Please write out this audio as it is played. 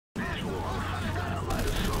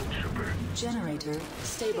Generator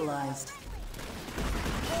stabilized.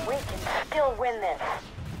 We can still win this.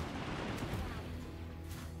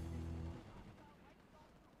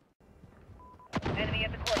 Enemy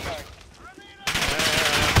at the courtyard.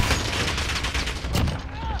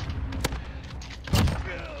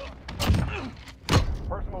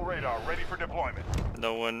 Personal radar ready for deployment.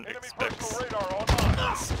 No one Enemy expects personal radar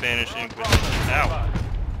online. Spanish Inquisition. Ow!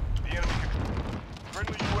 The enemy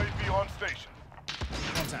friendly UAV on station.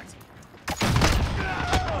 Contact.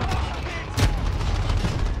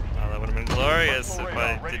 Well, that would have been glorious Personal if radar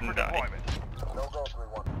I ready didn't for die. deployment. No go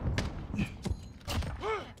 3-1.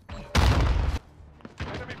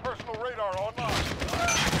 Enemy personal radar online.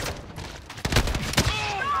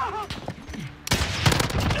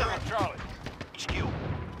 Charlie.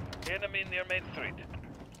 Enemy near Main Street.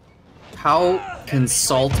 How can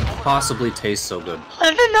salt possibly taste so good?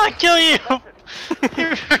 I did not kill you!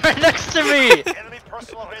 You're right next to me! Enemy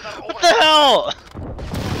personal radar What the hell?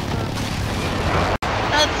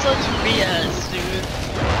 That's such BS, dude.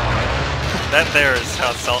 That there is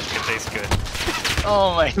how salt can taste good.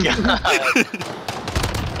 Oh my god.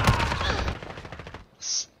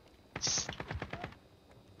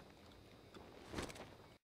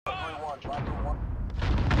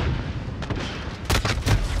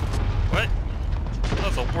 What? That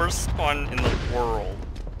was the worst spawn in the world.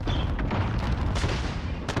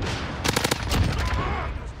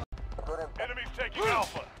 Enemies taking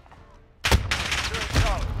Alpha. Securing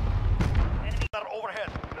Charlie. Enemies are overhead.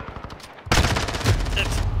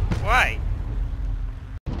 It's... Why?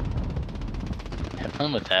 Have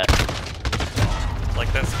fun with that.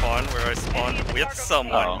 Like that spawn where I spawned with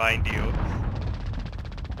someone, Oh. mind you,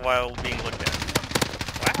 while being looked at.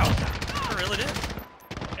 Wow, I really did.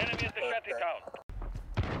 Enemy at the shanty town.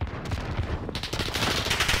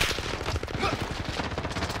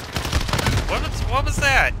 What was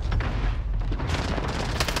that?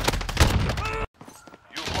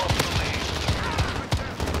 You've lost the lead.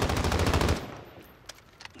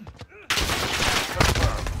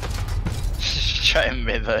 Confirmed. Try and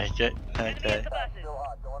melee it. Okay.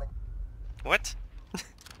 What?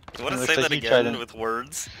 You want It to looks say like that you tried again to- with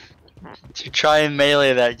words? To try and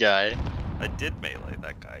melee that guy. I did melee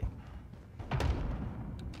that guy.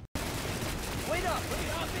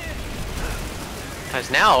 Because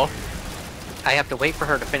now, I have to wait for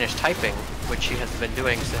her to finish typing, which she has been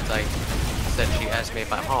doing since I said she asked me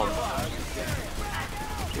if I'm home.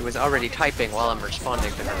 She was already typing while I'm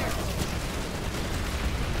responding to her.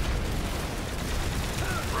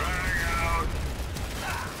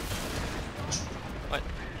 What?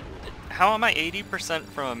 How am I 80%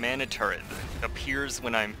 from a mana turret that appears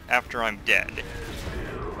when after I'm dead?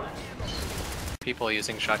 People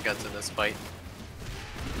using shotguns in this fight.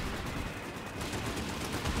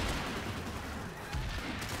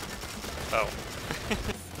 Oh.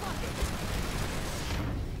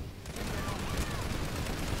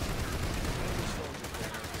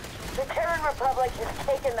 The Terran Republic has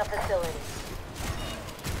taken the facility.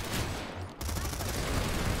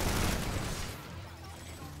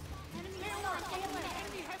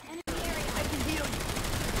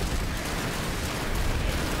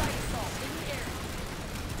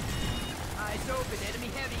 Eyes open, enemy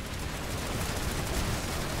heavy.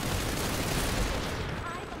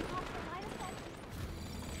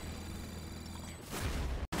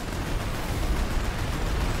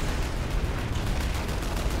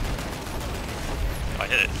 I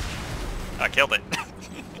hit it. I killed it.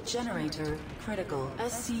 Generator critical.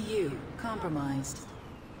 SCU compromised.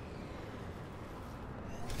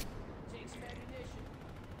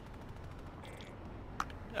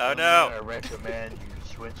 Oh no! I recommend you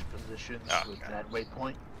switch positions Oh, with God. that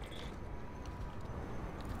waypoint.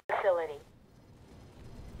 Facility.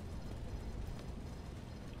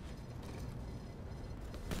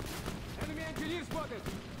 Enemy engineer spotted.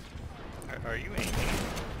 Are you aiming?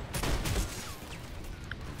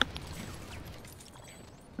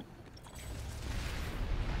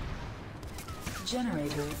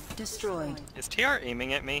 Generator destroyed. Is TR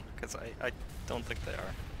aiming at me? Because I don't think they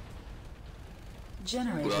are.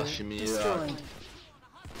 Generator Rushing me up. destroyed.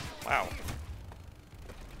 Wow.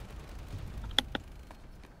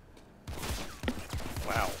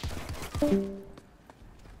 Wow.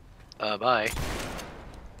 Bye.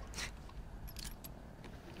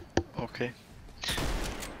 Okay.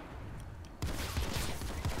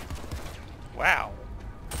 Wow.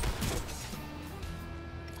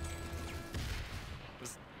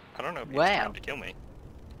 I don't know if he's Wow. trying to kill me.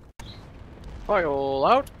 File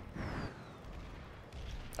out.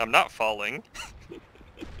 I'm not falling.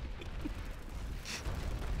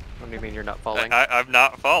 What do you mean you're not falling? I'm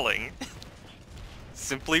not falling.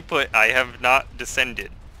 Simply put, I have not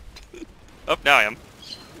descended. Oh, now I am.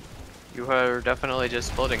 You are definitely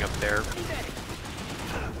just floating up there. Spotted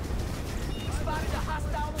a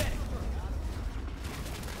hostile medic.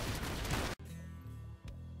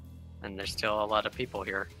 And there's still a lot of people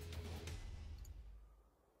here.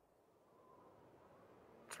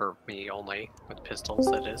 For me only, with pistols,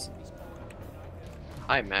 that is.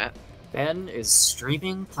 Hi, Matt. Ben is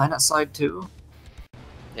streaming PlanetSide 2?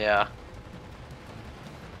 Yeah.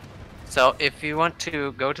 So, if you want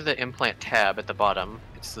to go to the implant tab at the bottom,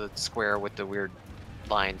 it's the square with the weird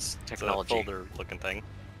lines, technology. It's a folder-looking thing.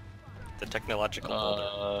 The technological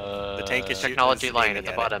folder. The tank is Technology is line aiming at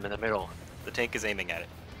the it. bottom in the middle. The tank is aiming at it.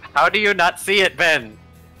 How do you not see it, Ben?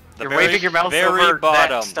 The You're very- waving your mouse very over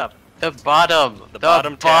bottom. that stuff. The bottom. The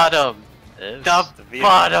bottom tab. bottom. This? The vehicle.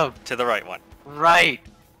 bottom. To the right one. Right.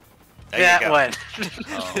 There That you go. one.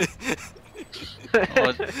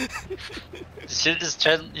 Oh. You should just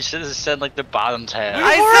said like the bottom tab.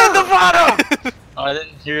 I said the bottom! Oh, I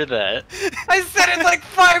didn't hear that. I said it like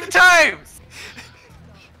 5 times!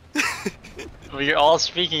 Well, you're all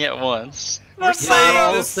speaking at once. We're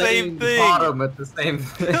saying the same thing. Bottom at the same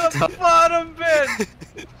thing. The bottom, Ben!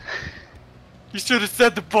 You should have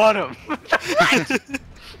said the bottom.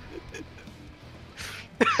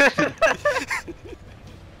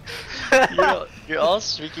 You're all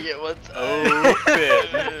speaking at once.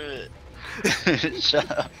 Open. Shut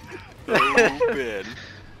up. Open.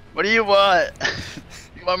 What do you want?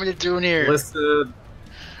 You want me to do in here? Listen.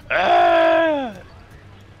 Ah!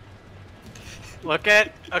 Look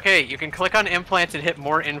at... Okay, you can click on implants and hit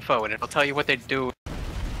more info and it'll tell you what they do.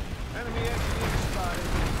 Enemy engineer spotted.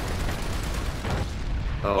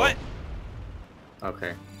 Oh. What?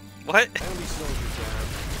 Okay. What? Enemy soldier down.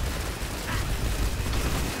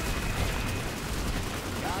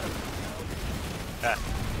 Ah,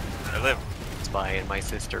 I live. Spy and my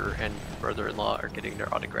sister and brother-in-law are getting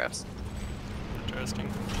their autographs. Interesting.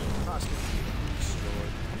 Hostile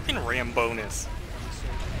destroyed. Fucking ram bonus.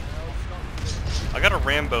 I got a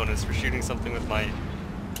ram bonus for shooting something with my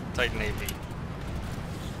Titan AV.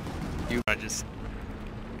 I just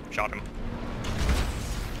shot him.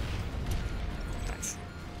 Nice.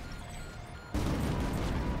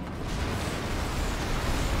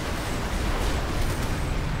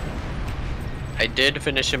 I did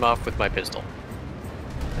finish him off with my pistol.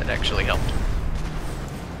 That actually helped.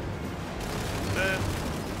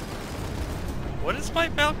 What is my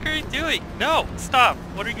Valkyrie doing? No! Stop!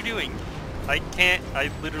 What are you doing? I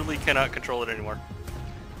literally cannot control it anymore.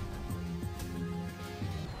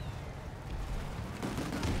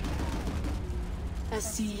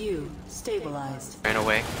 SCU stabilized. Ran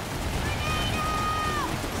away.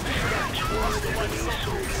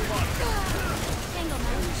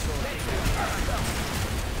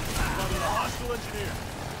 Hostile engineer.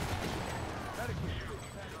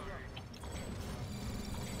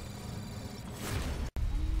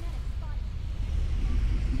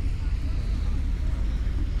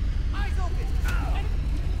 Eyes open.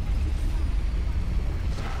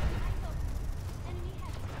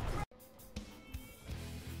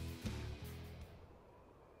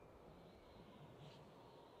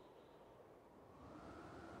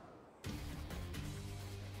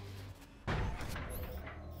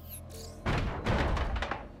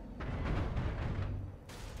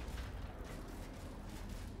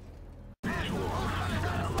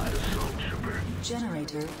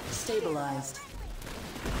 Generator stabilized.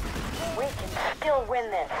 We can still win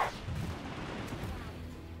this.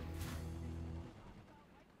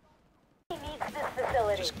 He needs this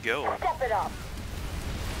facility. Just go. Step it up.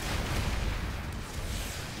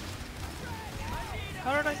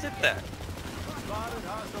 How did I hit that? Spotted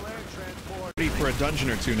hostile air transport. Ready for a dungeon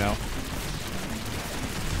or two now.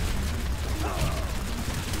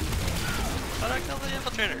 How did I kill the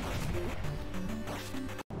infiltrator?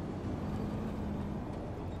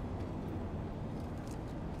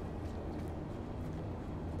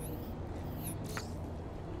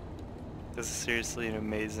 This is seriously an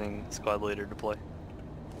amazing squad leader to play.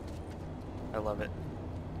 I love it.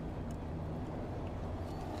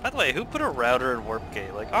 By the way, who put a router in warp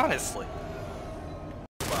gate? Like, honestly.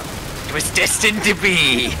 It was destined to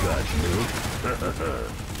be!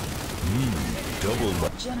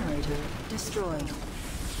 Generator destroyed.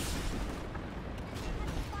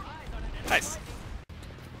 Nice.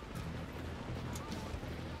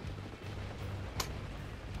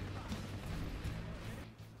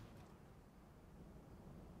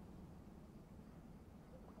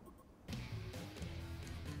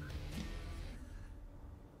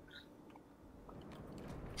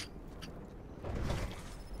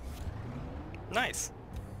 Nice.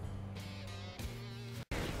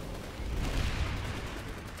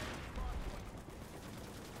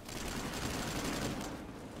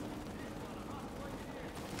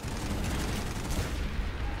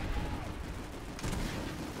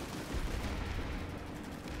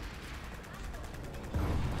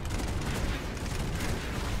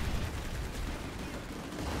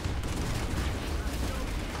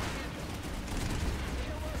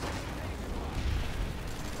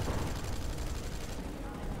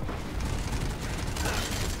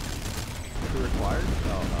 required?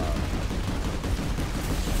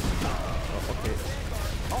 Okay.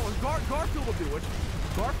 Oh, Garfield will do it.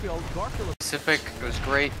 Garfield will. Pacific, it was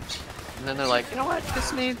great. And then they're like, you know what?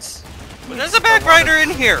 This needs. Well, there's a bad rider in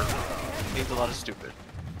here! Needs a lot of stupid.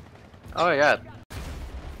 Oh yeah.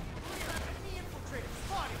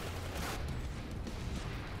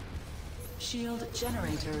 Shield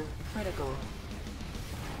generator critical.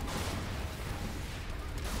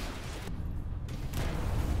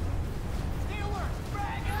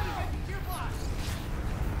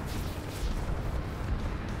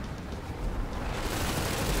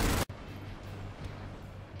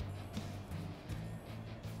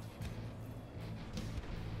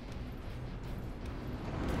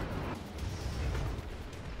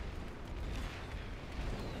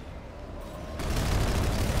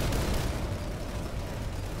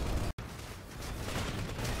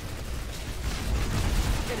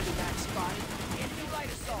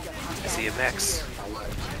 I see a mix. I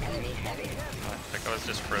think I was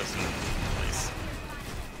just frozen in place.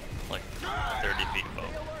 Like 30 feet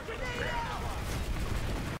above.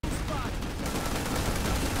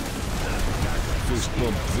 Fist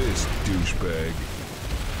bump this, douchebag.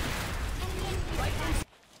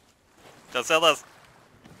 Dozellas,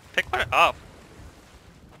 pick one up.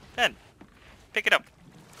 Ben, pick it up.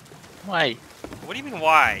 Why? What do you mean,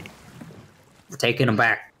 why? Taking them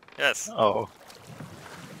back. Yes. Oh.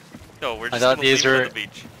 No, we're I just thought gonna leave these it were- on the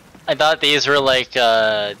beach. I thought these were like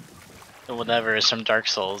whatever, some Dark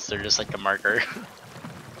Souls. They're just like a marker.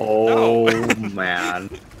 Oh man.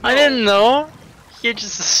 I didn't know. You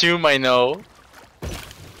just assume I know.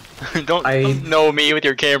 don't know me with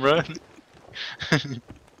your camera.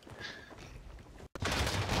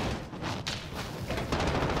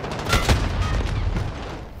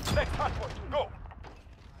 Next hard point, go!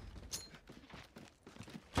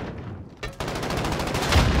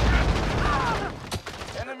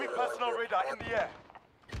 Enemy personal radar in the air.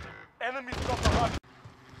 Enemy stop around.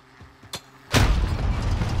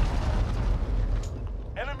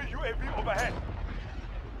 Enemy UAV overhead.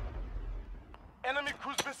 Enemy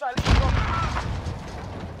cruise missile incoming.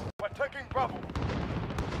 We're taking Bravo.